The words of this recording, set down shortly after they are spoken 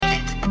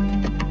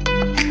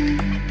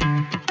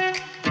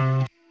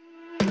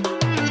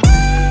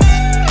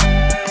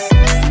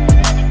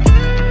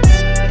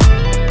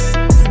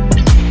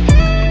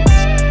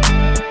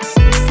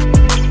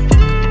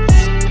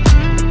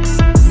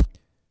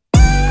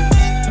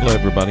Hello,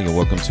 everybody, and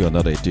welcome to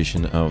another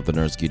edition of the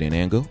Nurse Gideon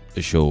Angle,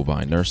 a show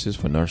by nurses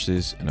for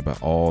nurses and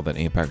about all that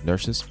impact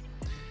nurses.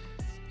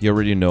 You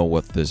already know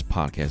what this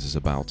podcast is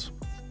about.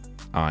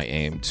 I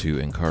aim to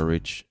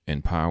encourage,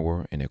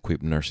 empower, and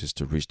equip nurses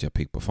to reach their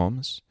peak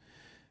performance.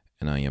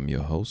 And I am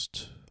your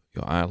host,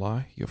 your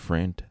ally, your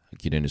friend,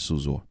 Gideon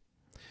Suzor.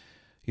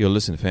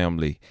 Listen,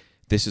 family,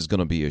 this is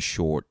going to be a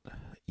short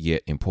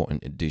yet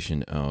important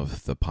edition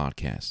of the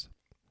podcast.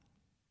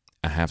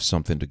 I have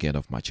something to get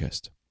off my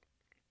chest.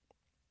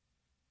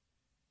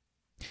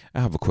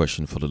 I have a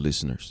question for the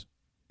listeners.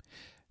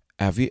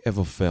 Have you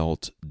ever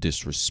felt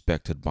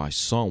disrespected by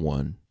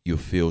someone you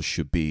feel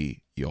should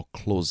be your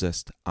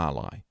closest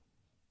ally?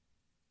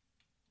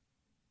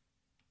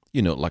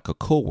 You know, like a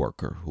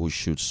coworker who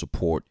should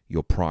support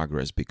your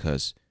progress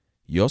because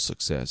your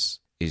success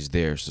is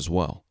theirs as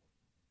well.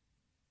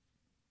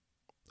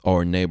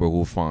 Or a neighbor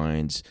who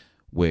finds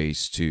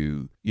ways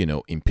to,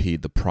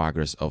 impede the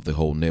progress of the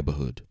whole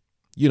neighborhood.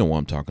 You know what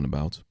I'm talking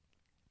about.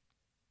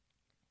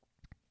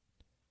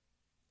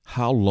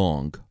 How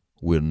long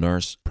will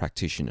nurse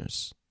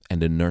practitioners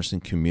and the nursing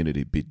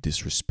community be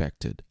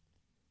disrespected?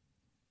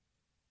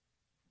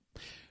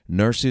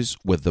 Nurses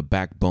were the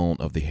backbone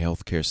of the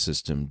healthcare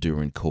system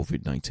during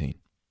COVID-19.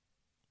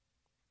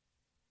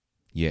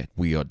 Yet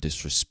we are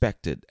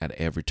disrespected at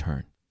every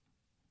turn.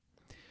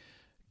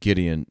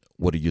 Gideon,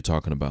 what are you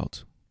talking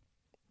about?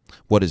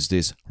 What is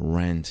this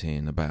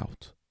ranting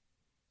about?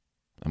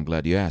 I'm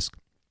glad you asked.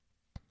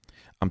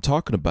 I'm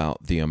talking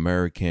about the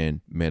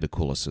American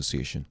Medical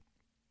Association.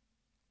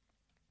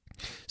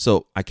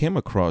 So I came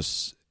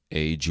across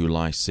a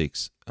July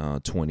 6,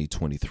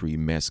 2023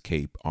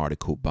 Medscape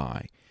article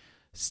by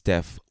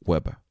Steph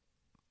Weber.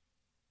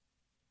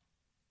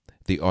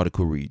 The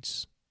article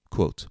reads,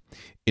 quote,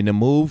 "In a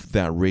move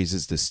that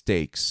raises the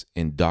stakes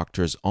in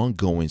doctors'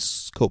 ongoing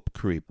scope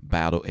creep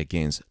battle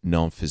against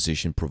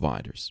non-physician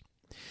providers,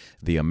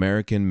 the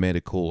American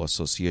Medical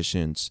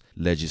Association's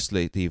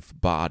legislative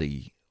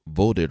body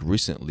voted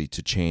recently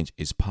to change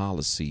its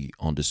policy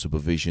on the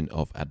supervision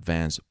of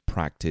advanced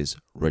practice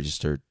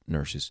registered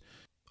nurses,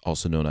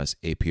 also known as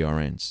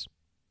APRNs.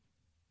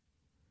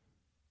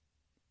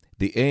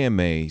 The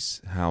AMA's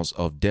House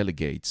of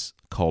Delegates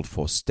called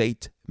for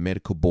state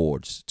medical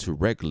boards to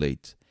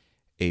regulate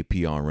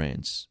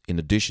APRNs in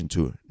addition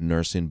to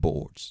nursing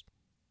boards.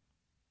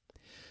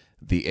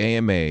 The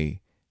AMA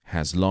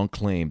has long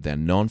claimed that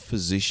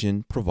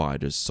non-physician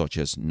providers such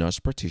as nurse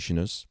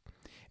practitioners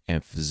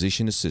and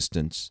physician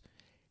assistants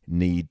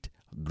need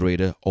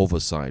greater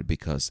oversight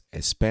because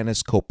expanded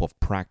scope of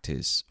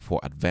practice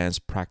for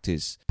advanced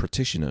practice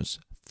practitioners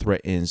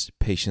threatens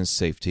patient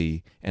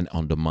safety and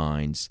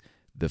undermines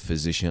the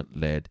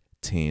physician-led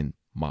team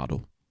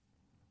model.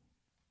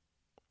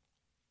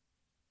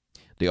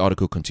 The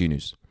article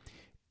continues.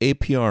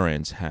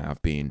 APRNs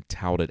have been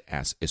touted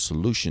as a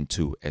solution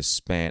to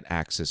expand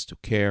access to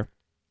care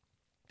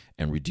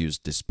and reduce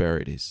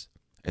disparities,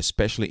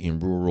 especially in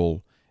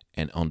rural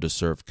and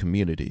underserved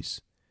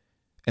communities,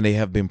 and they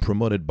have been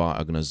promoted by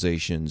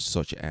organizations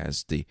such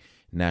as the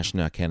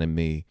National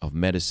Academy of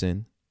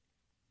Medicine,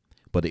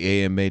 but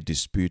the AMA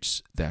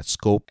disputes that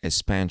scope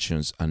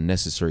expansions are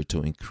necessary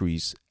to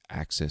increase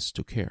access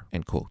to care,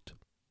 end quote.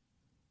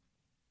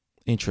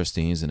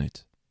 Interesting, isn't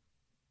it?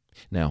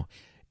 Now,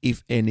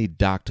 if any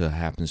doctor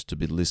happens to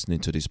be listening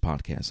to this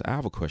podcast, I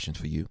have a question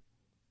for you.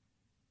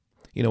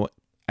 You know what?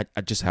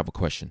 I just have a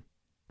question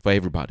for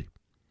everybody.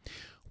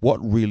 What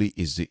really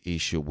is the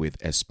issue with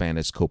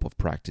expanded scope of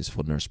practice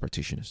for nurse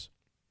practitioners?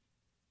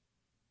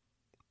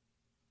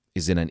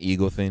 Is it an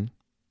ego thing?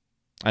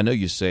 I know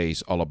you say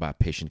it's all about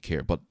patient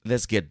care, but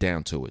let's get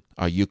down to it.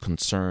 Are you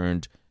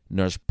concerned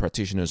nurse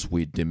practitioners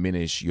will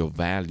diminish your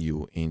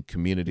value in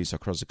communities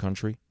across the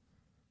country?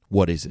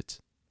 What is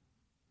it?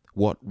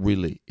 What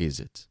really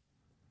is it?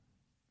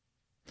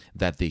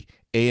 That the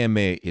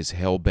AMA is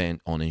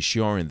hell-bent on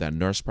ensuring that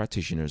nurse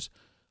practitioners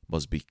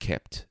must be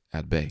kept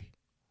at bay.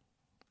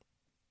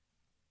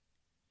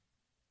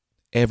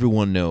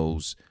 Everyone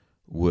knows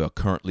we are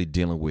currently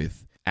dealing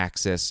with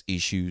access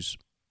issues,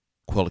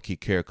 quality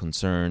care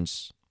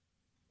concerns,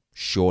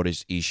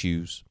 shortage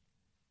issues.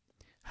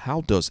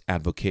 How does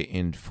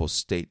advocating for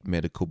state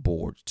medical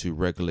boards to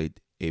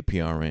regulate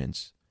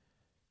APRNs,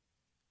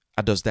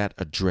 how does that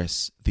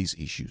address these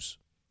issues?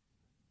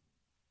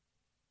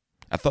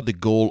 I thought the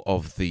goal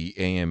of the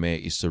AMA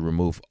is to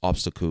remove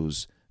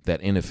obstacles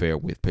that interfere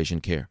with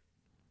patient care.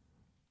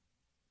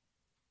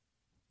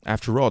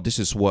 After all, this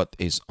is what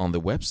is on the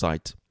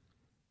website.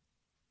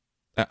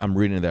 I'm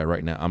reading that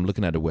right now. I'm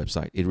looking at the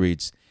website. It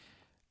reads,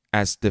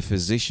 as the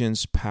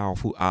physician's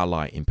powerful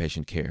ally in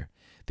patient care,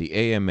 the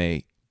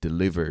AMA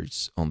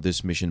delivers on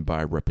this mission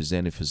by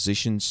representing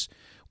physicians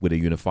with a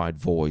unified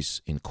voice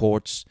in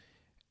courts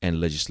and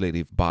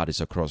legislative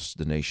bodies across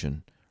the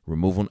nation,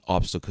 removing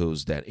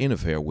obstacles that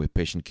interfere with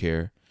patient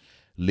care,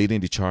 leading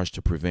the charge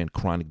to prevent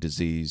chronic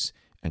disease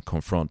and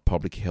confront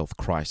public health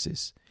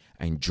crisis,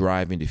 and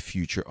driving the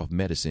future of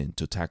medicine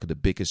to tackle the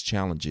biggest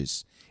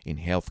challenges in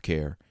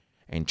healthcare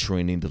and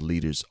training the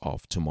leaders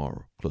of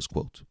tomorrow, close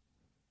quote.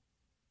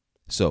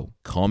 So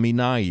call me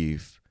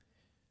naive,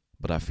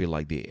 but I feel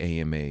like the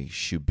AMA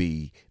should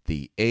be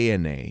the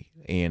ANA.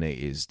 ANA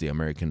is the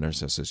American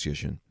Nurse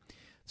Association.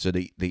 So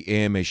the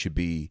AMA should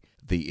be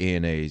the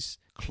ANA's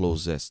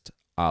closest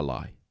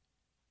ally,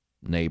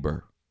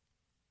 neighbor,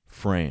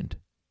 friend,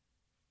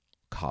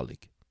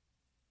 colleague.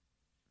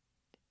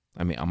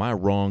 I mean, am I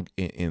wrong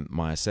in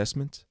my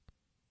assessment?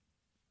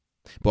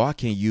 But how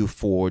can you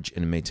forge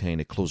and maintain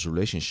a close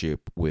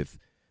relationship with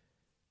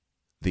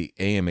the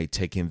AMA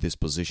taking this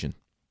position?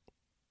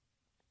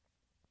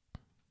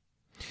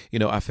 You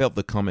know, I felt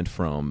the comment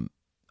from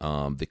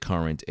the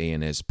current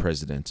ANS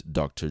president,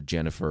 Dr.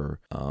 Jennifer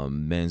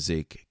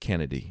Menzik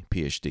Kennedy,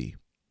 PhD,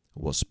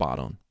 was spot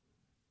on.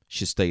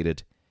 She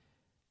stated,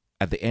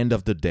 at the end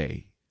of the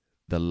day,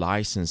 the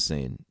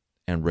licensing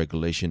and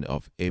regulation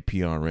of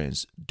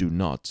APRNs do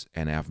not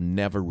and have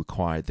never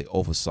required the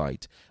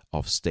oversight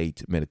of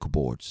state medical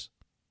boards.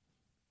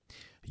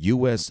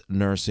 U.S.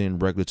 nursing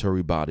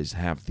regulatory bodies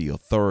have the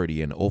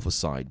authority and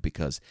oversight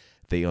because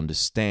they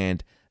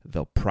understand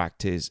the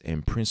practice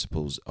and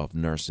principles of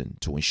nursing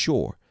to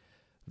ensure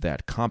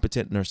that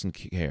competent nursing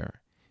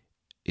care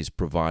is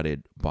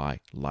provided by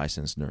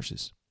licensed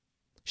nurses.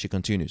 She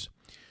continues,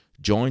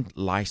 joint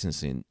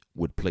licensing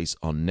would place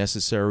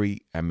unnecessary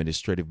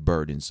administrative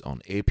burdens on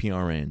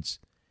APRNs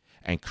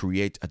and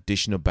create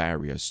additional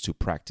barriers to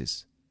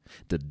practice.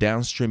 The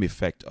downstream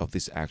effect of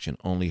this action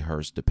only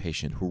hurts the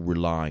patient who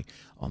rely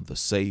on the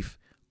safe,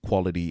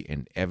 quality,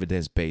 and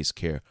evidence-based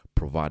care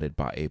provided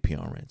by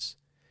APRNs.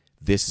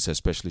 This is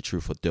especially true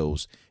for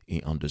those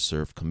in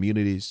underserved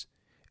communities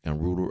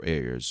and rural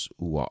areas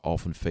who are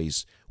often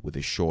faced with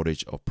a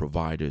shortage of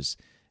providers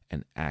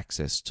and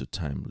access to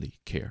timely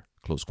care.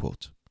 Close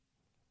quote.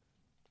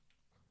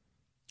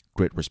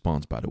 Great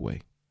response, by the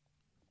way.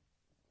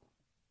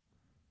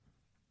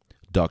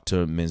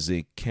 Dr.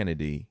 Menzik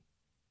Kennedy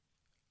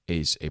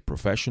is a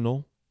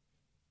professional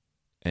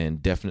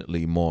and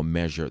definitely more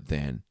measured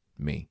than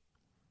me,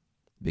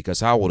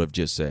 because I would have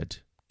just said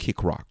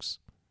kick rocks,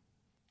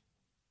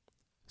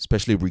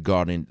 especially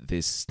regarding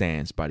this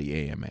stance by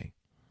the AMA.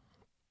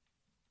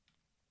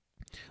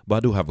 But I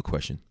do have a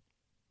question.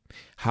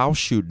 How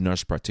should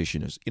nurse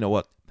practitioners,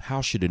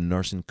 how should the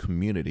nursing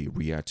community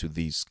react to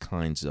these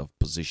kinds of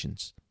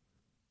positions?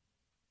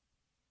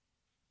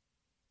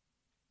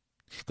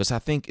 Because I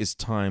think it's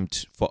time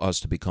for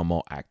us to become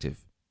more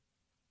active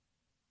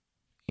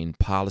in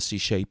policy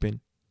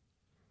shaping,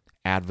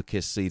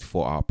 advocacy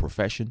for our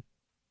profession,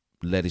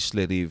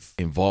 legislative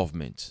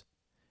involvement.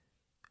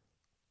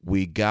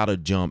 We got to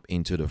jump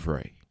into the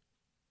fray.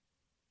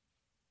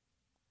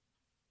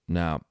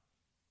 Now,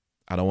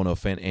 I don't want to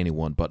offend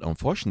anyone, but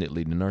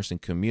unfortunately, the nursing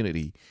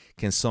community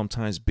can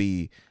sometimes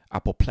be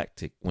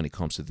apoplectic when it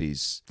comes to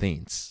these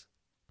things.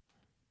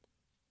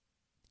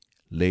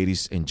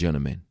 Ladies and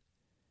gentlemen,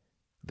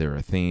 there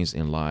are things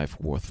in life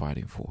worth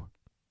fighting for.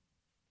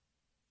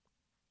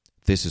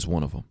 This is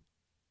one of them.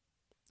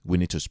 We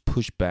need to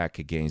push back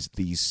against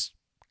these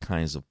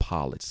kinds of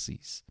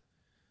policies.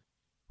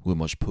 We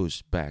must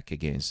push back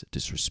against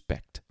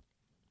disrespect.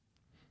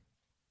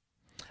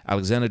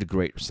 Alexander the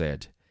Great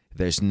said,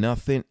 "There's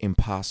nothing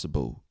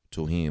impossible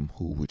to him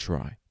who will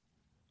try."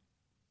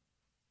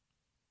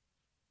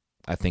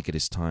 I think it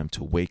is time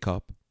to wake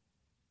up,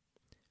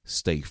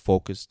 stay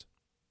focused,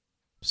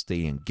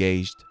 stay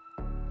engaged.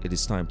 It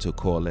is time to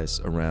coalesce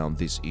around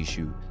this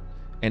issue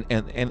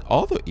and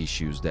other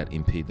issues that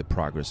impede the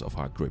progress of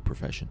our great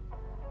profession.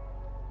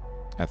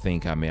 I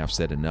think I may have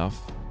said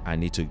enough. I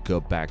need to go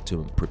back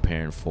to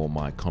preparing for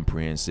my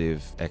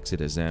comprehensive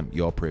exit exam.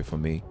 Y'all pray for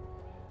me.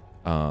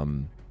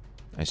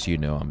 As you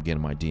know, I'm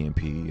getting my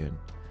DNP and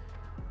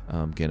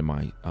I'm getting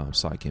my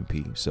Psych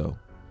NP. So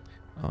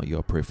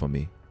y'all pray for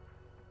me.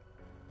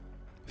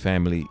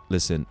 Family,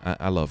 listen,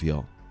 I love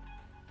y'all.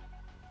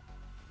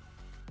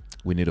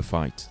 We need to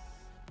fight.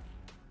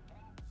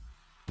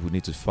 We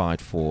need to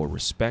fight for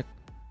respect,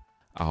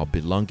 our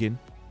belonging.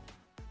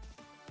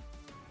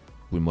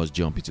 We must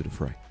jump into the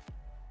fray.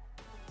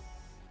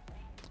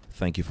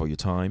 Thank you for your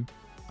time.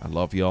 I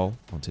love y'all.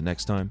 Until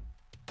next time,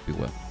 be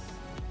well.